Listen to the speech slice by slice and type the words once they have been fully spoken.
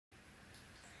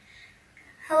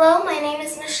Hello, my name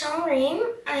is Michelle Ream.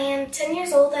 I am 10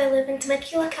 years old. I live in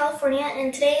Temecula, California,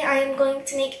 and today I am going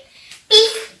to make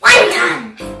beef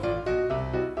wonton.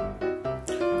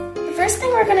 The first thing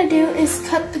we're going to do is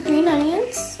cut the green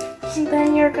onions, and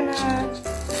then you're going to cut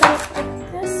it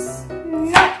like this,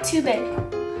 not too big.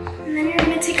 And then you're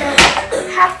going to take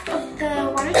half of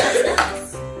the water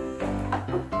chestnuts,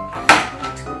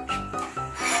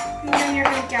 and then you're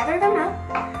going to gather them up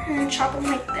and chop them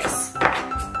like this.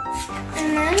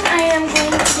 And then I am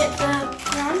going to get the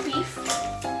ground beef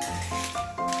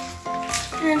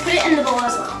and then put it in the bowl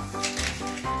as well.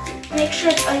 Make sure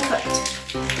it's uncooked.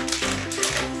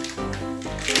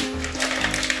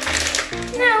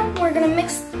 Now we're going to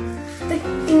mix the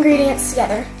ingredients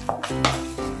together.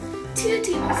 2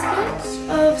 tablespoons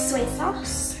of soy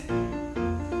sauce.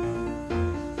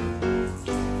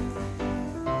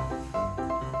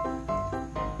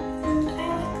 And I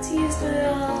like to use the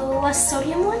less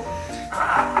sodium one.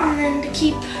 And then to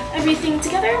keep everything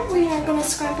together, we are going to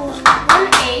scramble 1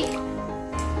 egg.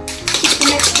 Keep the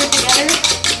mixture together.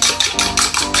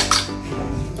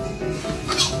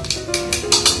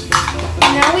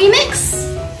 And now we mix.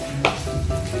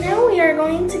 Now we are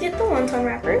going to get the wonton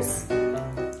wrappers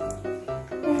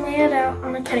and lay it out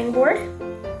on a cutting board.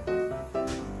 And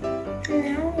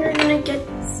now we're going to get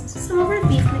some of our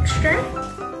beef mixture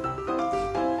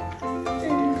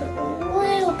and put a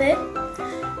little bit.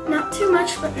 Not too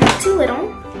much, but not too little.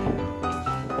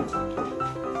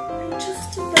 And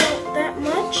just about that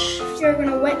much. You're going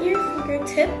to wet your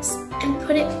fingertips and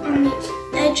put it on the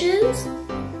edges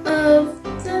of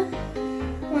the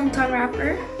wonton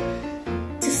wrapper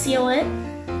to seal it.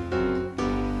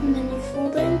 And then you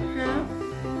fold it in half.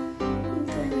 And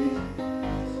then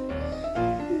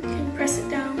you can press it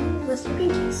down with your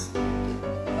pinkies.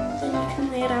 Then you can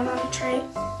lay it out on a tray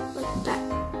like that.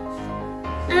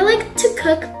 I like to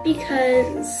cook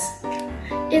because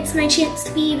it's my chance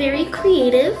to be very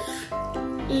creative,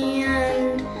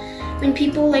 and when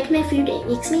people like my food, it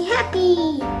makes me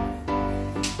happy.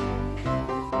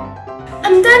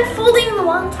 I'm done folding the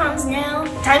wontons now.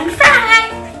 Time to fry!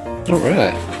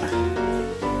 Alright.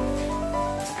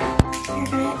 You're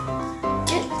gonna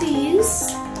get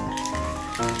these.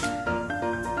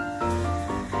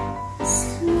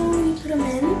 Slowly put them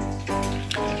in.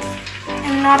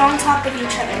 And not on top of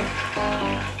each other.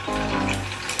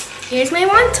 Here's my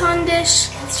wonton dish.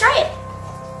 Let's try it.